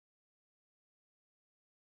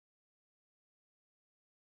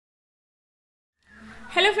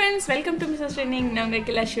Hello friends, welcome to Mrs. Training. நான்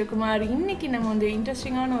Kila Shivakumar. இன்னைக்கு நம்ம வந்து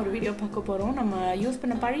இன்ட்ரஸ்டிங்கான ஒரு வீடியோ பார்க்க போறோம். நம்ம யூஸ்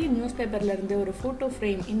பண்ண பழைய நியூஸ் பேப்பர்ல இருந்து ஒரு போட்டோ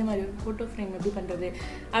ஃப்ரேம், இந்த மாதிரி ஒரு போட்டோ ஃப்ரேம் எப்படி பண்றது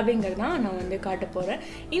அப்படிங்கறத நான் வந்து காட்ட போறேன்.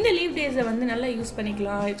 இந்த லீவ் டேஸை வந்து நல்லா யூஸ்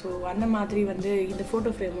பண்ணிக்கலாம். சோ அந்த மாதிரி வந்து இந்த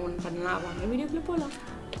போட்டோ ஃப்ரேம் ஒன் பண்ணலாம். வாங்க வீடியோக்குள்ள போலாம்.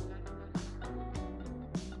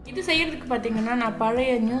 இது செய்யறதுக்கு பாத்தீங்கன்னா நான்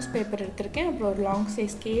பழைய நியூஸ் பேப்பர் எடுத்திருக்கேன், அப்புறம் ஒரு லாங்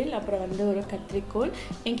சைஸ் ஸ்கேல், அப்புறம் வந்து ஒரு கத்திரிக்கோல்.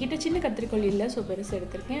 என்கிட்ட சின்ன கத்திரிக்கோல் இல்லை, ஸோ பெருசு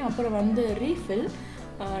எடுத்திருக்கேன். அப்புறம் வந்து ரீஃபில்,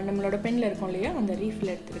 நம்மளோட பென்னில் இருக்கும் இல்லையா, அந்த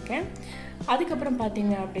ரீஃபில் எடுத்திருக்கேன். அதுக்கப்புறம்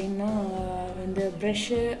பார்த்தீங்க அப்படின்னா வந்து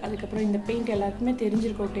ப்ரெஷ்ஷு, அதுக்கப்புறம் இந்த பெயிண்ட் எல்லாருக்குமே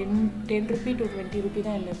தெரிஞ்சிருக்கும். 10 ரூபி to 20 ரூபி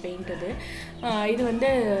தான் இந்த பெயிண்ட். இது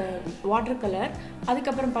வந்து வாட்டர் கலர்.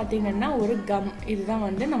 அதுக்கப்புறம் பார்த்தீங்கன்னா ஒரு கம். இதுதான்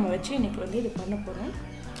வந்து நம்ம வச்சு இன்னைக்கு வந்து இது பண்ண போகிறோம்.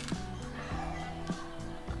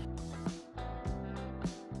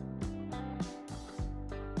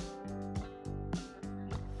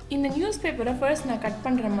 இந்த நியூஸ் பேப்பரை ஃபர்ஸ்ட் நான் கட்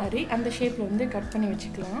பண்ணுற மாதிரி அந்த ஷேப்பில் வந்து கட் பண்ணி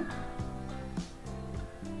வச்சுக்கலாம்.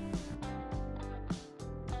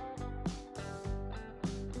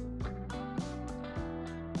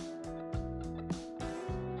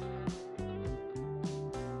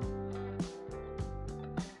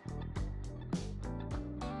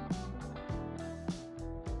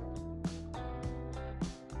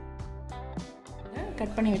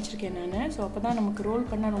 கட் பண்ணி வச்சுருக்கேன் நான். ஸோ அப்போ தான் நமக்கு ரோல்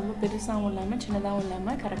பண்ணால் ரொம்ப பெருசாகவும் இல்லாமல் சின்னதாகவும்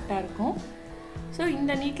இல்லாமல் கரெக்டாக இருக்கும். ஸோ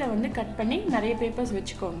இந்த நீட்டில் வந்து கட் பண்ணி நிறைய பேப்பர்ஸ்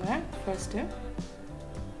வச்சுக்கோங்க. ஃபர்ஸ்ட்டு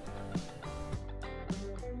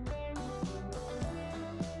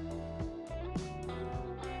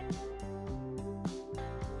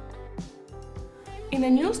இந்த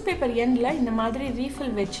நியூஸ் பேப்பர் எண்டில் இந்த மாதிரி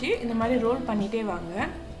ரீஃபில் வச்சு இந்த மாதிரி ரோல் பண்ணிகிட்டே வாங்க.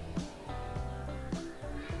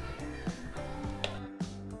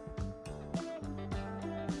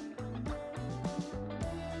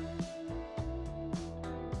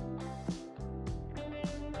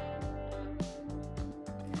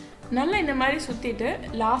 நல்லா இந்த மாதிரி சுற்றிட்டு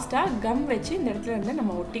லாஸ்ட்டாக கம் வச்சு இந்த இடத்துல இருந்து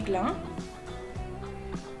நம்ம ஒட்டிக்கலாம்.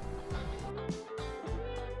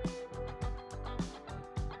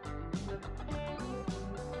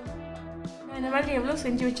 நான் இந்த மாதிரி எவ்வளோ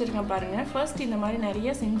செஞ்சு வச்சுருக்கேன் பாருங்கள். ஃபர்ஸ்ட் இந்த மாதிரி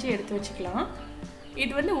நிறைய செஞ்சு எடுத்து வச்சுக்கலாம்.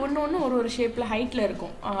 இது வந்து ஒன்று ஒரு ஷேப்பில் ஹைட்டில்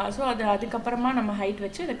இருக்கும். ஸோ அதுக்கப்புறமா நம்ம ஹைட்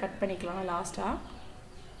வச்சு அதை கட் பண்ணிக்கலாம் லாஸ்ட்டாக.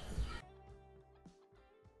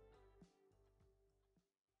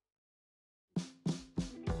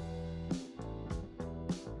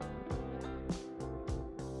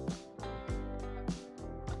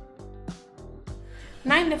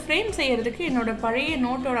 நான் இந்த ஃப்ரேம் செய்கிறதுக்கு என்னோடய பழைய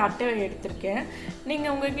நோட்டோட அட்டை எடுத்திருக்கேன்.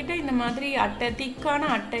 நீங்கள் உங்கள்கிட்ட இந்த மாதிரி அட்டை, திக்கான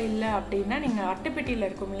அட்டை இல்லை அப்படின்னா நீங்கள் அட்டைப்பெட்டியில்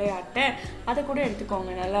இருக்கும் இல்லையா அட்டை, அதை கூட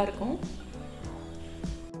எடுத்துக்கோங்க, நல்லாயிருக்கும்.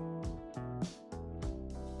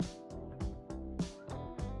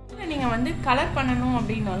 நீங்கள் வந்து கலர் பண்ணணும்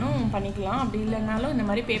அப்படின்னாலும் பண்ணிக்கலாம், அப்படி இல்லைனாலும் இந்த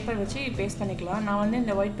மாதிரி பேப்பர் வச்சு பேஸ்ட் பண்ணிக்கலாம். நான் வந்து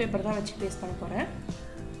இந்த ஒயிட் பேப்பர் தான் வச்சு பேஸ்ட் பண்ண போகிறேன்.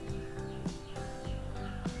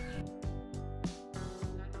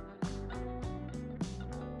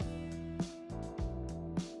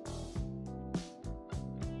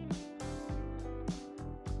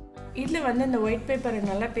 இதில் வந்து இந்த ஒயிட் பேப்பரை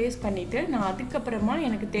நல்லா பேஸ்ட் பண்ணிவிட்டு நான் அதுக்கப்புறமா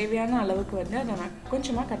எனக்கு தேவையான அளவுக்கு வந்து அதை நான்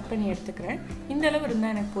கொஞ்சமாக கட் பண்ணி எடுத்துக்கிறேன். இந்த அளவு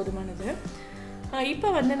இருந்தால் எனக்கு போதுமானது. இப்போ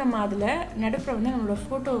வந்து நம்ம அதில் நடுப்புற வந்து நம்மளோட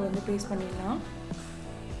ஃபோட்டோவை வந்து பேஸ்ட் பண்ணிடலாம்.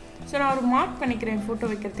 ஸோ நான் ஒரு மார்க் பண்ணிக்கிறேன் ஃபோட்டோ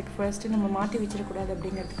வைக்கிறதுக்கு. ஃபர்ஸ்ட்டு நம்ம மாற்றி வச்சிடக்கூடாது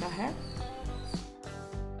அப்படிங்கிறதுக்காக.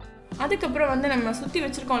 அதுக்கப்புறம் வந்து நம்ம சுற்றி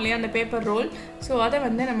வச்சுருக்கோம் இல்லையா அந்த பேப்பர் ரோல், ஸோ அதை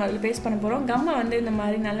வந்து நம்ம அதில் பேஸ்ட் பண்ண போகிறோம். கம்மை வந்து இந்த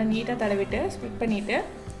மாதிரி நல்லா நீட்டாக தடவிட்டு ஸ்ப்ளிட் பண்ணிவிட்டு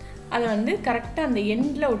அதை வந்து கரெக்டாக அந்த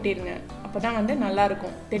எண்டில் ஒட்டிடுங்க. அப்போ தான் வந்து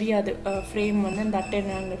நல்லாயிருக்கும், தெரியாது ஃப்ரேம் வந்து இந்த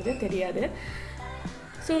அட்டைங்கிறது தெரியாது.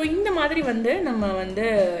 ஸோ இந்த மாதிரி வந்து நம்ம வந்து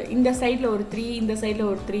இந்த சைடில் ஒரு 3, இந்த சைடில்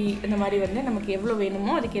ஒரு 3, இந்த மாதிரி வந்து நமக்கு எவ்வளோ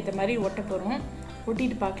வேணுமோ அதுக்கேற்ற மாதிரி ஒட்ட போகிறோம்.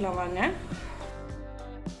 ஒட்டிட்டு பார்க்கலாம் வாங்க.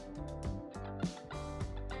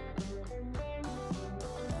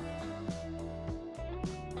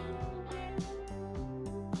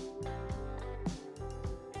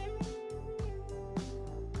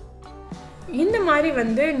 இந்த மாதிரி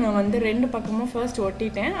வந்து நான் வந்து 2 பக்கமும் ஃபர்ஸ்ட்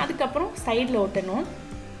ஒட்டிட்டேன். அதுக்கப்புறம் சைடில் ஒட்டணும்.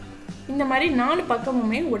 இந்த மாதிரி 4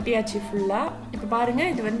 பக்கமுமே ஒட்டியாச்சு ஃபுல்லாக. இப்போ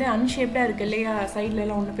பாருங்கள், இது வந்து அன்ஷேப்டாக இருக்குது இல்லையா,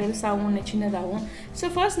 சைட்லலாம் ஒன்று பெருசாகவும் ஒன்று சின்னதாகவும்.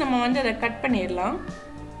 ஸோ ஃபர்ஸ்ட் நம்ம வந்து அதை கட் பண்ணிடலாம்.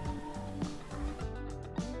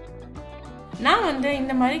 நான் வந்து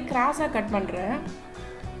இந்த மாதிரி கிராஸாக கட் பண்ணுறேன்.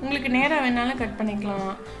 உங்களுக்கு நேராக வேணாலும் கட்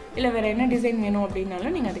பண்ணிக்கலாம், இல்லை வேறு என்ன டிசைன் வேணும்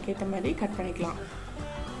அப்படின்னாலும் நீங்கள் அதுக்கேற்ற மாதிரி கட் பண்ணிக்கலாம்.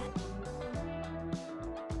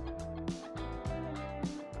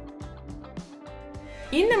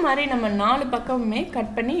 இந்த மாதிரி நம்ம 4 பக்கமுமே கட்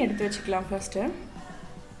பண்ணி எடுத்து வச்சுக்கலாம் ஃபர்ஸ்ட்டு.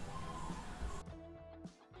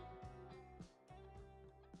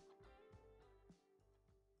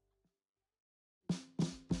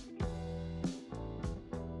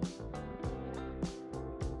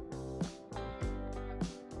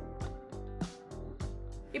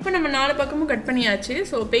 இப்போ நம்ம 4 பக்கமும் கட் பண்ணியாச்சு.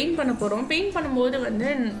 ஸோ பெயிண்ட் பண்ண போகிறோம். பெயிண்ட் பண்ணும்போது வந்து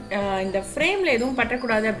இந்த ஃப்ரேமில் எதுவும்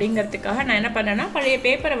பற்றக்கூடாது அப்படிங்கிறதுக்காக நான் என்ன பண்ணேன்னா பழைய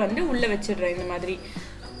பேப்பரை வந்து உள்ளே வச்சிடுறேன் இந்த மாதிரி.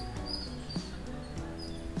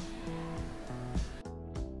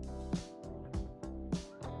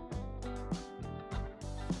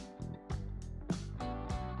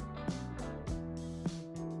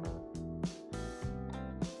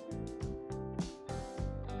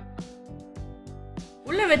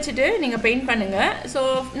 உள்ளே வச்சுட்டு நீங்கள் பெயிண்ட் பண்ணுங்கள். ஸோ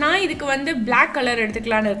நான் இதுக்கு வந்து பிளாக் கலர்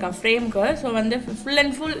எடுத்துக்கலான்னு இருக்கேன் ஃப்ரேம்க்கு. ஸோ வந்து ஃபுல்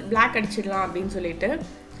அண்ட் ஃபுல் பிளாக் அடிச்சிடலாம் அப்படின்னு சொல்லிட்டு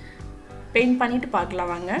பெயிண்ட் பண்ணிவிட்டு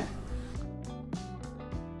பார்க்கலாம் வாங்க.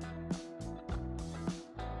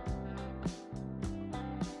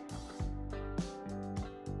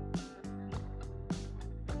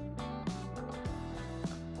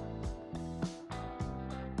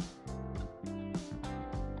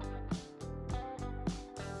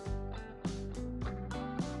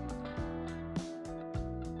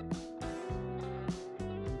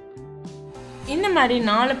 இந்த மாதிரி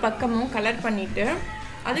 4 பக்கமும் கலர் பண்ணிவிட்டு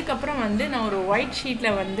அதுக்கப்புறம் வந்து நான் ஒரு ஒயிட்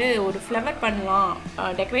ஷீட்டில் வந்து ஒரு ஃப்ளவர் பண்ணலாம்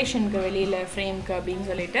டெக்கரேஷனுக்கு வெளியில் ஃப்ரேம்க்கு அப்படின்னு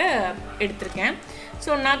சொல்லிட்டு எடுத்திருக்கேன்.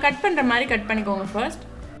 ஸோ நான் கட் பண்ணுற மாதிரி கட் பண்ணிக்கோங்க ஃபர்ஸ்ட்.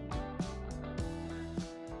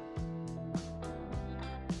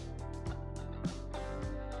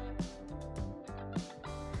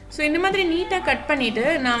 ஸோ இந்த மாதிரி நீட்டாக கட் பண்ணிவிட்டு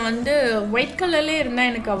நான் வந்து ஒயிட் கலர்லேயே இருந்தால்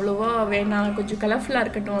எனக்கு அவ்வளோவா வேணாம், கொஞ்சம் கலர்ஃபுல்லாக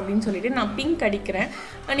இருக்கட்டும் அப்படின்னு சொல்லிட்டு நான் பிங்க் அடிக்கிறேன்.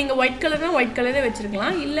 நீங்கள் ஒயிட் கலர்னால் ஒயிட் கலரே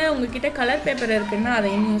வச்சுருக்கலாம், இல்லை உங்ககிட்ட கலர் பேப்பர் இருக்குன்னா அதை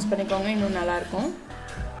இன்னும் யூஸ் பண்ணிக்கோங்க, இன்னும் நல்லாயிருக்கும்.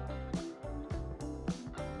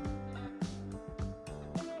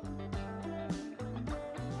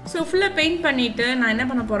 ஸோ ஃபுல்லாக பெயிண்ட் பண்ணிவிட்டு நான் என்ன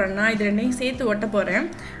பண்ண போகிறேன்னா இது ரெண்டையும் சேர்த்து ஒட்ட போகிறேன்.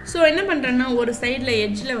 ஸோ என்ன பண்ணுறேன்னா ஒரு சைடில்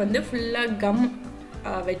எட்ஜில் வந்து ஃபுல்லாக கம்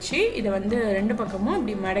வச்சு இதை வந்து 2 பக்கமும்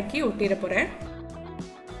இப்படி மடக்கி ஒட்டிட போகிறேன்.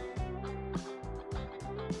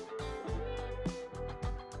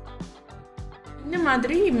 இந்த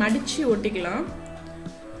மாதிரி மடித்து ஒட்டிக்கலாம்.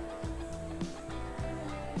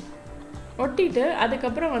 ஒட்டிட்டு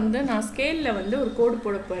அதுக்கப்புறம் வந்து நான் ஸ்கேலில் வந்து ஒரு கோடு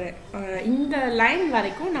போட போகிறேன். இந்த லைன்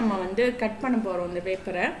வரைக்கும் நம்ம வந்து கட் பண்ண போகிறோம் இந்த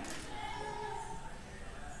பேப்பரை.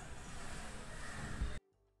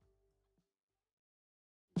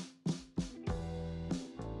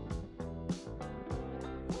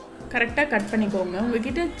 கரெக்டாக கட் பண்ணிக்கோங்க.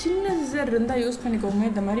 உங்கள்கிட்ட சின்ன சிசர் இருந்தால் யூஸ் பண்ணிக்கோங்க,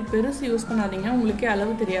 இந்த மாதிரி பெருசு யூஸ் பண்ணாதீங்க, உங்களுக்கே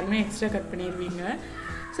அளவு தெரியாமல் எக்ஸ்ட்ரா கட் பண்ணிடுவீங்க.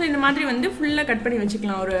 ஸோ இந்த மாதிரி வந்து ஃபுல்லாக கட் பண்ணி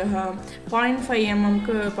வச்சுக்கலாம். ஒரு 0.5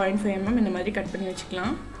 mmக்கு 0.5 mm இந்த மாதிரி கட் பண்ணி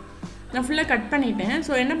வச்சுக்கலாம். நான் ஃபுல்லாக கட் பண்ணிட்டேன்.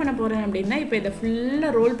 ஸோ என்ன பண்ண போகிறேன் அப்படின்னா இப்போ இதை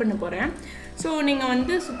ஃபுல்லாக ரோல் பண்ண போகிறேன். ஸோ நீங்கள்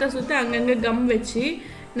வந்து சுற்ற அங்கங்கே கம் வச்சு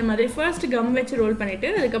இந்த மாதிரி ஃபர்ஸ்ட் கம் வச்சு ரோல்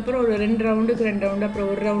பண்ணிவிட்டு அதுக்கப்புறம் ஒரு 2 ரவுண்டுக்கு 2 ரவுண்டு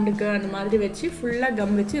அப்புறம் 1 ரவுண்டுக்கு அந்த மாதிரி வச்சு ஃபுல்லாக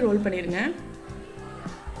கம் வச்சு ரோல் பண்ணிடுங்க.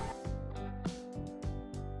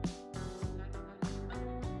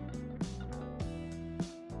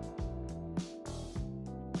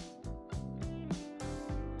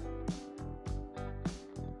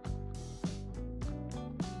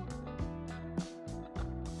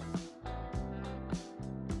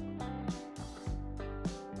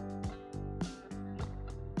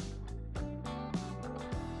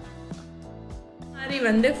 மாதிரி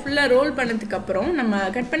வந்து ஃபுல்லாக ரோல் பண்ணதுக்கப்புறம் நம்ம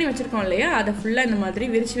கட் பண்ணி வச்சுருக்கோம் இல்லையா, அதை ஃபுல்லாக இந்த மாதிரி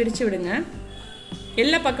விரித்து விடுங்க.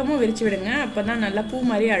 எல்லா பக்கமும் விரித்து விடுங்க, அப்போ தான் நல்லா பூ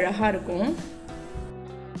மாதிரி அழகாக இருக்கும்.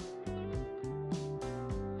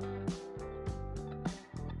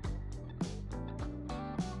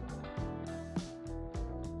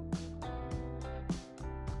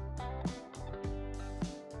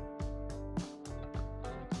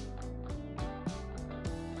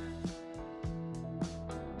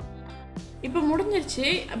 இப்போ முடிஞ்சிருச்சு.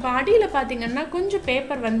 அப்போ அடியில் பார்த்தீங்கன்னா கொஞ்சம்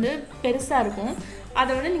பேப்பர் வந்து பெருசாக இருக்கும். அதை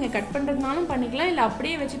வந்து நீங்கள் கட் பண்ணுறதுனாலும் பண்ணிக்கலாம், இல்லை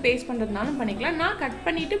அப்படியே வச்சு பேஸ்ட் பண்ணுறதுனாலும் பண்ணிக்கலாம். நான் கட்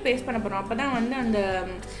பண்ணிவிட்டு பேஸ்ட் பண்ண போகிறோம். அப்போ தான் வந்து அந்த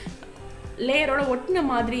லேயரோட ஒட்டின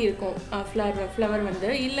மாதிரி இருக்கும் ஃப்ளவர்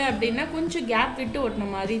வந்து. இல்லை அப்படின்னா கொஞ்சம் கேப் விட்டு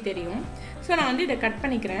ஒட்டின மாதிரி தெரியும். ஸோ நான் வந்து இதை கட்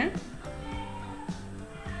பண்ணிக்கிறேன்.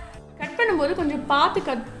 கட் பண்ணும்போது கொஞ்சம் பார்த்து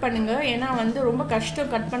கட் பண்ணுங்கள், ஏன்னா வந்து ரொம்ப கஷ்டம்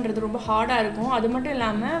கட் பண்ணுறது, ரொம்ப ஹார்டாக இருக்கும். அது மட்டும்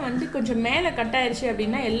இல்லாமல் வந்து கொஞ்சம் மேலே கட் ஆயிடுச்சு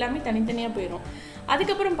அப்படின்னா எல்லாமே தனித்தனியாக போயிடும்.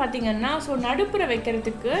 அதுக்கப்புறம் பார்த்தீங்கன்னா ஸோ நடுப்புற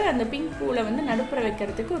வைக்கிறதுக்கு அந்த பிங்க் பூவில் வந்து நடுப்புற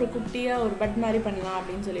வைக்கிறதுக்கு ஒரு குட்டியாக ஒரு பட் மாதிரி பண்ணலாம்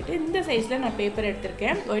அப்படின்னு சொல்லிட்டு இந்த சைஸில் நான் பேப்பர்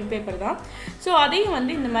எடுத்திருக்கேன், ஒயிட் பேப்பர் தான். ஸோ அதையும்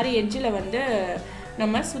வந்து இந்த மாதிரி எட்ஜில் வந்து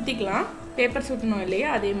நம்ம சுற்றிக்கலாம். பேப்பர் சுற்றணும் இல்லையா,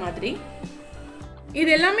 அதே மாதிரி. இது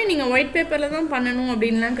எல்லாமே நீங்கள் ஒயிட் பேப்பரில் தான் பண்ணணும்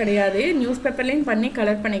அப்படின்லாம் கிடையாது, நியூஸ் பேப்பர்லேயும் பண்ணி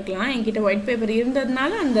கலர் பண்ணிக்கலாம். என்கிட்ட ஒயிட் பேப்பர்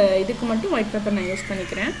இருந்ததுனால அந்த இதுக்கு மட்டும் ஒயிட் பேப்பர் நான் யூஸ்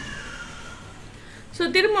பண்ணிக்கிறேன். ஸோ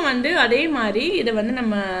திரும்ப வந்து அதே மாதிரி இதை வந்து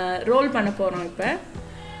நம்ம ரோல் பண்ண போகிறோம்.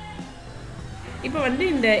 இப்போ வந்து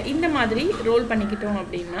இந்த மாதிரி ரோல் பண்ணிக்கிட்டோம்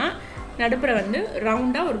அப்படின்னா நடுப்புற வந்து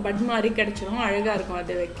ரவுண்டாக ஒரு பட் மாதிரி கிடச்சிரும், அழகாக இருக்கும்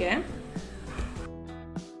அது வைக்க.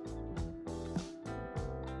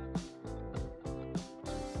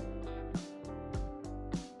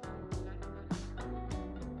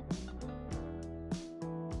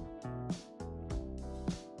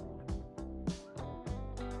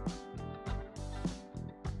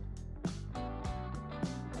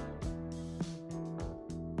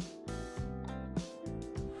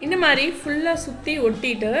 இந்த மாதிரி ஃபுல்லாக சுற்றி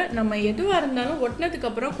ஒட்டிட்டு நம்ம எதுவாக இருந்தாலும்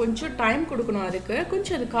ஒட்டினதுக்கப்புறம் கொஞ்சம் டைம் கொடுக்கணும், அதுக்கு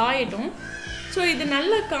கொஞ்சம் அது காயட்டும். ஸோ இது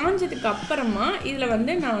நல்லா காஞ்சதுக்கு அப்புறமா இதில்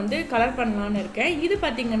வந்து நான் வந்து கலர் பண்ணலான்னு இருக்கேன். இது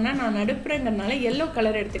பார்த்திங்கன்னா நான் நடுப்புறங்கிறதுனால எல்லோ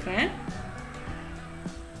கலர் எடுத்துக்கிறேன்.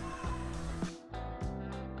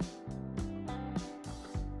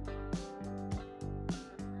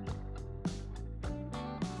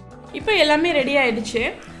 இப்போ எல்லாமே ரெடி ஆகிடுச்சு.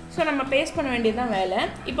 ஸோ நம்ம பேஸ்ட் பண்ண வேண்டியதுதான் வேலை.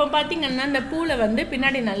 இப்போ பார்த்திங்கன்னா இந்த பூவில் வந்து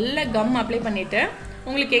பின்னாடி நல்ல கம் அப்ளை பண்ணிவிட்டு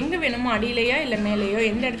உங்களுக்கு எங்கே வேணுமோ, அடியிலையோ இல்லை மேலேயோ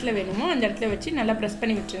எந்த இடத்துல வேணுமோ அந்த இடத்துல வச்சு நல்லா ப்ரெஸ்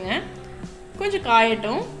பண்ணி விட்டுருங்க. கொஞ்சம்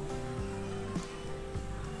காயட்டும்.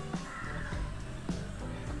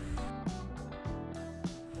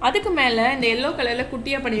 அதுக்கு மேலே இந்த எல்லோ கலரில்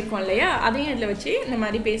குட்டியாக பண்ணியிருக்கோம் இல்லையா, அதையும் இதில் வச்சு இந்த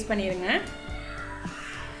மாதிரி பேஸ்ட் பண்ணிடுங்க.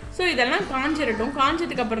 ஸோ இதெல்லாம் காஞ்சிடட்டும்.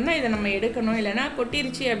 காஞ்சதுக்கப்புறம் தான் இதை நம்ம எடுக்கணும், இல்லைனா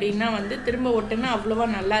கொட்டிருச்சு அப்படின்னா வந்து திரும்ப ஒட்டுனா அவ்வளோவா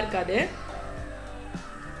நல்லா இருக்காது.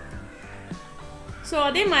 ஸோ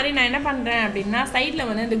அதே மாதிரி நான் என்ன பண்ணுறேன் அப்படின்னா சைடில்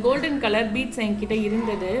வந்து இந்த கோல்டன் கலர் பீட்ஸ் என்கிட்ட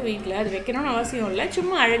இருந்தது வீட்டில். அது வைக்கணும்னு அவசியம் இல்லை,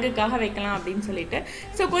 சும்மா அழகுக்காக வைக்கலாம் அப்படின்னு சொல்லிட்டு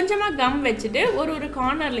ஸோ கொஞ்சமாக கம் வச்சுட்டு ஒரு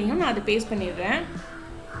கார்னர்லேயும் நான் அதை பேஸ்ட் பண்ணிடுறேன்.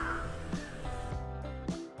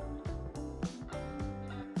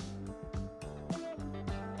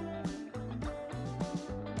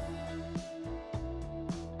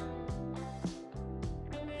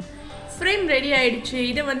 ஃப்ரேம் ரெடி ஆகிடுச்சு.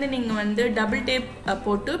 இதை வந்து நீங்கள் வந்து டபுள் டேப்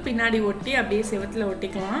போட்டு பின்னாடி ஒட்டி அப்படியே செவத்தில்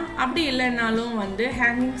ஒட்டிக்கலாம். அப்படி இல்லைன்னாலும் வந்து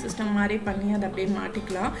ஹேங்கிங் சிஸ்டம் மாதிரி பண்ணி அதை அப்படியே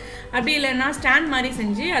மாட்டிக்கலாம். அப்படி இல்லைன்னா ஸ்டாண்ட் மாதிரி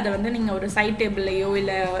செஞ்சு அதை வந்து நீங்கள் ஒரு சைட் டேபிள்லையோ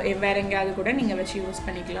இல்லை வேறு எங்கேயாவது கூட நீங்கள் வச்சு யூஸ்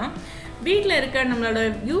பண்ணிக்கலாம். வீட்டில் இருக்க நம்மளோட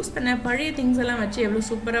யூஸ் பண்ண பழைய திங்ஸ் எல்லாம் வச்சு எவ்வளோ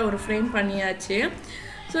சூப்பராக ஒரு ஃப்ரேம் பண்ணியாச்சு.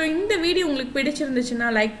 ஸோ இந்த வீடியோ உங்களுக்கு பிடிச்சிருந்துச்சுன்னா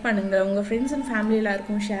லைக் பண்ணுங்கள், உங்கள் ஃப்ரெண்ட்ஸ் அண்ட் ஃபேமிலி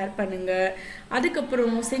எல்லாருக்கும் ஷேர் பண்ணுங்கள்.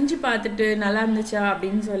 அதுக்கப்புறம் செஞ்சு பார்த்துட்டு நல்லா இருந்துச்சா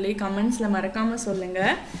அப்படின்னு சொல்லி கமெண்ட்ஸில் மறக்காமல்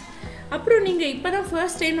சொல்லுங்கள். அப்புறம் நீங்கள் இப்போ தான்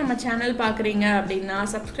ஃபர்ஸ்ட் டைம் நம்ம சேனல் பார்க்குறீங்க அப்படின்னா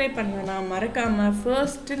சப்ஸ்கிரைப் பண்ணலன்னா மறக்காமல்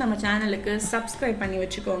ஃபர்ஸ்ட்டு நம்ம சேனலுக்கு சப்ஸ்கிரைப் பண்ணி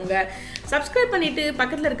வச்சுக்கோங்க. சப்ஸ்கிரைப் பண்ணிவிட்டு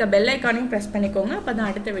பக்கத்தில் இருக்க பெல் ஐக்கானையும் ப்ரெஸ் பண்ணிக்கோங்க. அப்போ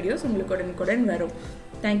தான் அடுத்த வீடியோஸ் உங்களுக்கு உடனுக்குடன் வரும்.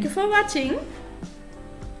 தேங்க்யூ ஃபார் வாட்சிங்.